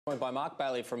Joined by Mark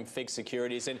Bayley from FIIG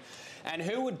Securities, and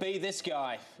who would be this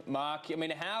guy, Mark? I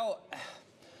mean,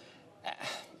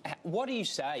 what do you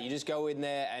say? You just go in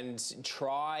there and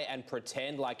try and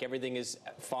pretend like everything is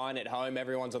fine at home,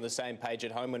 everyone's on the same page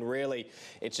at home, and really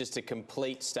it's just a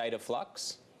complete state of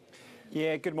flux?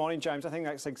 Yeah, good morning, James. I think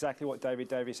that's exactly what David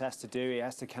Davis has to do. He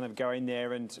has to kind of go in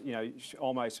there and,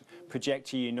 almost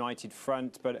project a united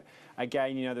front. But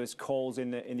again, there's calls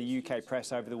in the UK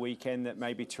press over the weekend that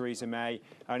maybe Theresa May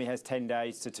only has 10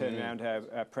 days to turn around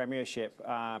her premiership,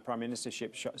 prime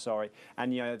ministership, sorry.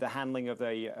 And, the handling of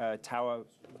the tower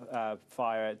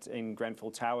fire in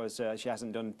Grenfell Towers, she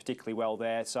hasn't done particularly well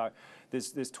there. So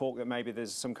there's talk that maybe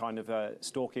there's some kind of a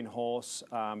stalking horse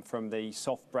from the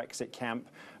soft Brexit camp.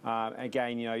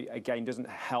 Again, doesn't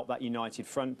help that united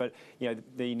front. But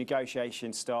the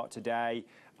negotiations start today.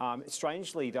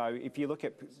 Strangely, though, if you look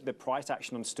at the price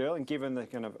action on sterling, given the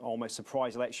kind of almost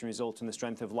surprise election result and the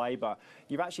strength of Labour,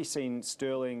 you've actually seen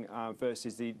sterling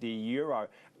versus the euro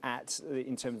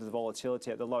in terms of the volatility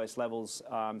at the lowest levels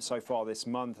so far this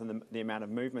month, and the amount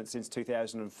of movement since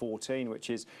 2014,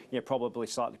 which is probably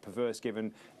slightly perverse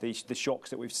given the shocks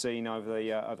that we've seen over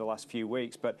the last few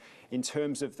weeks. But in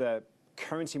terms of the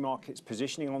currency market's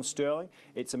positioning on sterling,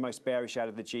 it's the most bearish out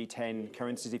of the G10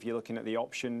 currencies if you're looking at the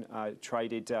option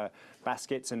traded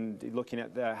baskets and looking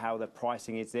at how the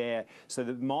pricing is there. So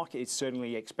the market is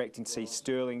certainly expecting to see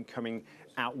sterling coming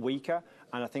out weaker,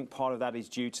 and I think part of that is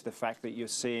due to the fact that you're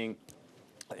seeing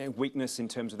weakness in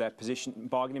terms of their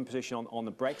bargaining position on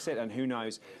the Brexit, and who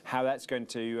knows how that's going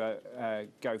to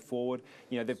go forward.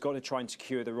 They've got to try and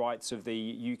secure the rights of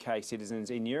the UK citizens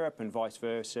in Europe and vice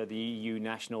versa, the EU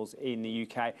nationals in the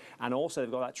UK, and also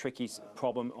they've got that tricky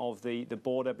problem of the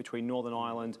border between Northern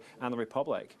Ireland and the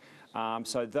Republic.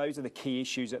 So those are the key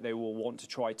issues that they will want to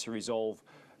try to resolve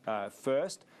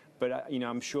first. But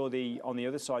I'm sure on the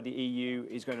other side, the EU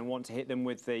is going to want to hit them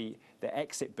with the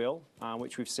exit bill,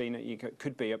 which we've seen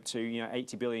could be up to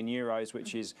 80 billion euros,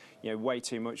 which is way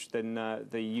too much than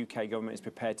the UK government is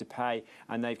prepared to pay.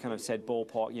 And they've kind of said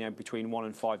ballpark between 1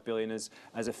 and 5 billion as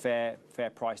a fair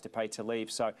price to pay to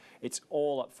leave. So it's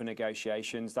all up for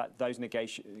negotiations. Those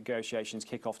negotiations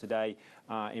kick off today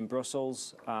in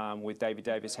Brussels with David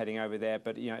Davis heading over there.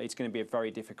 But it's going to be a very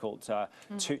difficult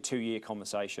two-year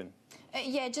conversation.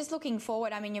 Yeah, just looking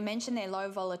forward, I mean, you mentioned their low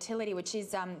volatility, which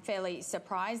is fairly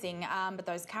surprising, but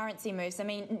those currency moves, I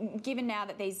mean, given now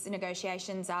that these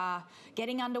negotiations are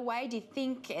getting underway, do you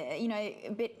think,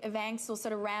 a bit of angst will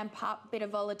sort of ramp up, a bit of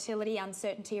volatility,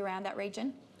 uncertainty around that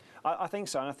region? I think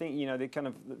so, and I think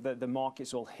the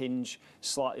markets will hinge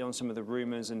slightly on some of the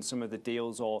rumours and some of the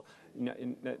deals, or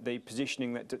the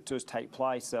positioning that does take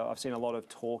place. So I've seen a lot of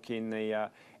talk in the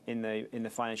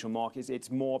financial markets. It's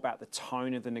more about the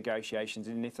tone of the negotiations,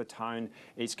 and if the tone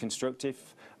is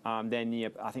constructive,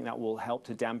 then I think that will help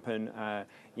to dampen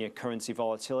currency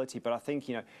volatility. But I think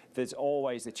there's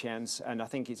always a chance, and I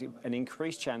think it's an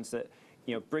increased chance that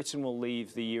Britain will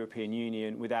leave the European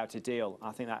Union without a deal.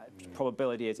 I think that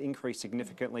probability has increased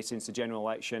significantly since the general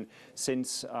election,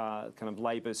 since kind of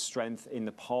Labour's strength in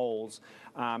the polls,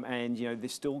 and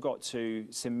they've still got to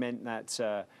cement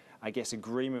that. I guess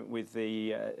agreement with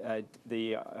the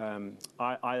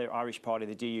Irish party,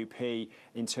 the DUP,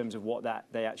 in terms of what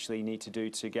they actually need to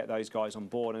do to get those guys on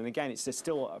board. And again, there's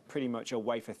still pretty much a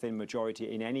wafer-thin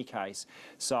majority in any case.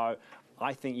 So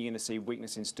I think you're going to see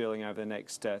weakness in sterling over the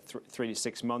next 3 to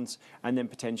 6 months, and then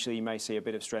potentially you may see a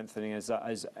bit of strengthening as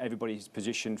everybody's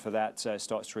position for that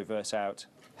starts to reverse out.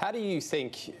 How do you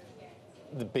think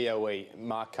the BOE,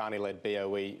 Mark Carney-led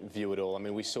BOE, view it all? I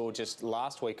mean, we saw just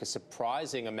last week a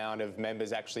surprising amount of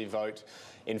members actually vote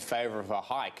in favour of a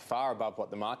hike, far above what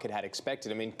the market had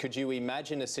expected. I mean, could you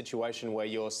imagine a situation where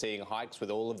you're seeing hikes with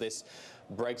all of this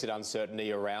Brexit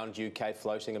uncertainty around UK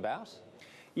floating about?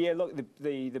 Yeah, look,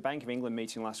 the Bank of England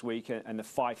meeting last week and the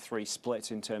 5-3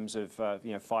 split in terms of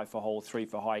 5 for hold, 3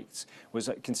 for hikes was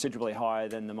considerably higher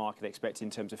than the market expected in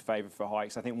terms of favour for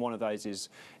hikes. I think one of those is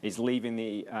leaving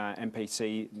the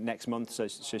MPC next month, so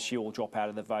she will drop out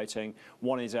of the voting.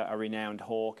 One is a renowned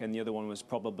hawk, and the other one was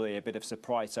probably a bit of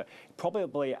surprise. So it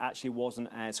probably actually wasn't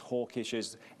as hawkish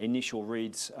as initial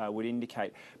reads would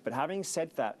indicate. But having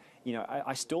said that,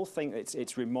 I still think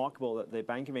it's remarkable that the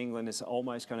Bank of England has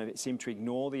almost kind of seemed to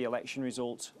ignore the election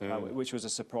result, which was a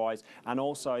surprise, and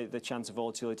also the chance of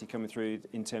volatility coming through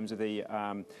in terms of the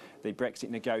Brexit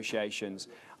negotiations.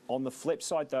 On the flip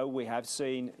side, though, we have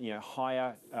seen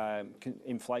higher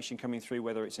inflation coming through,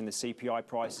 whether it's in the CPI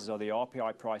prices or the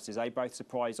RPI prices. They both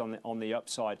surprise on the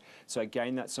upside. So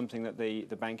again, that's something that the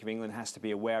Bank of England has to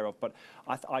be aware of. But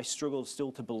I struggle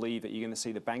still to believe that you're going to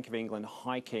see the Bank of England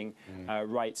hiking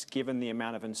rates, given the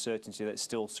amount of uncertainty that's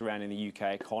still surrounding the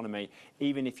UK economy,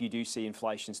 even if you do see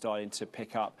inflation starting to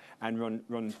pick up and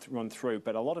run through.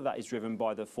 But a lot of that is driven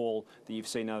by the fall that you've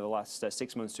seen over the last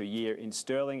 6 months to a year in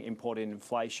sterling, imported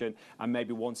inflation, and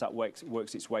maybe once that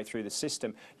works its way through the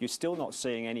system, you're still not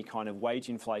seeing any kind of wage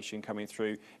inflation coming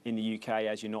through in the UK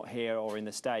as you're not here or in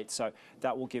the States. So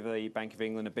that will give the Bank of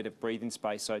England a bit of breathing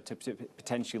space to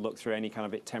potentially look through any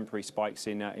kind of temporary spikes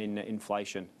in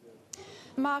inflation.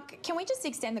 Mark, can we just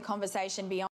extend the conversation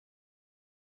beyond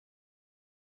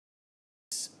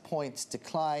points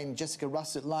decline? Jessica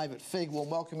Russett live at FIIG. Well,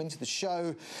 welcome into the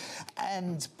show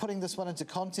and putting this one into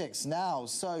context now.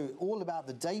 So all about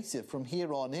the data from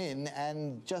here on in,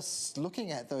 and just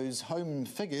looking at those home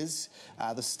figures,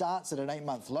 the starts at an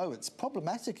 8-month low. It's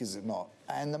problematic, is it not?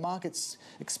 And the market's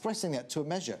expressing that to a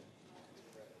measure.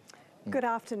 Good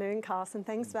afternoon, Carson.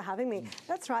 Thanks for having me.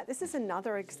 That's right. This is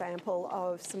another example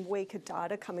of some weaker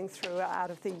data coming through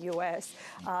out of the US.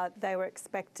 They were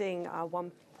expecting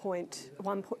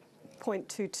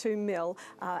 1.22 mil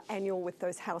annual with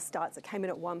those house starts. It came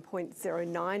in at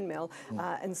 1.09 mil,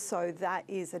 and so that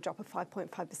is a drop of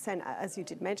 5.5%, as you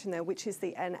did mention there, which is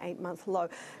an 8-month low.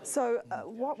 So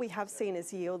what we have seen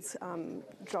is yields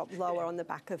drop lower on the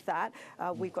back of that.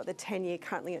 We've got the 10-year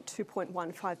currently at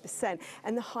 2.15%,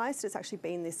 and the highest it's actually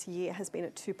been this year has been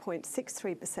at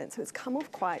 2.63%. So it's come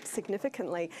off quite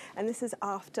significantly, and this is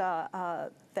after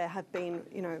there have been,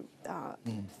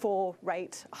 4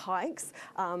 rate hikes.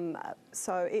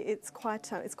 So it's quite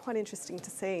interesting to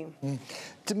see.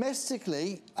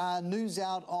 Domestically, news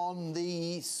out on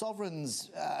the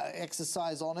sovereigns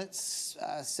exercise on it,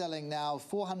 selling now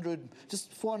 400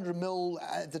 mil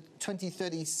at the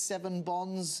 2037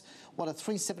 bonds. What, a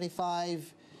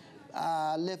 375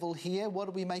 level here? What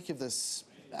do we make of this?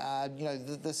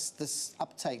 This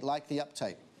uptake, like the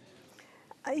uptake.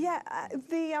 We had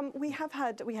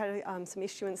some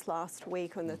issuance last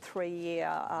week on the 3-year.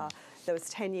 There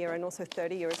was 10-year and also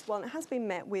 30-year as well. And it has been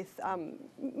met with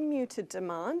muted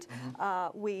demand.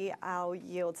 Our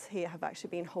yields here have actually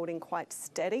been holding quite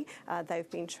steady. They've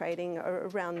been trading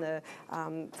around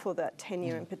for the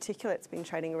 10-year in particular, it's been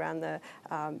trading around the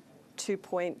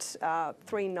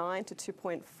 2.39 to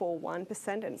 2.41%,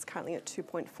 and it's currently at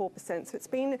 2.4%. So it's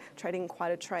been trading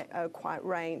quite a tight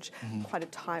range,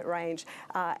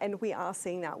 and we are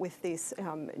seeing that with this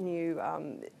new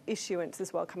issuance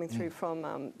as well coming through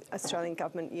from Australian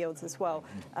government yields as well,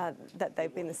 that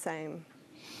they've been the same.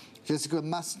 Jessica,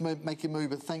 must make a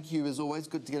move, but thank you as always.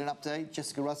 Good to get an update.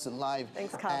 Jessica Russett live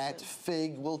at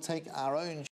FIIG. We'll take our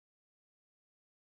own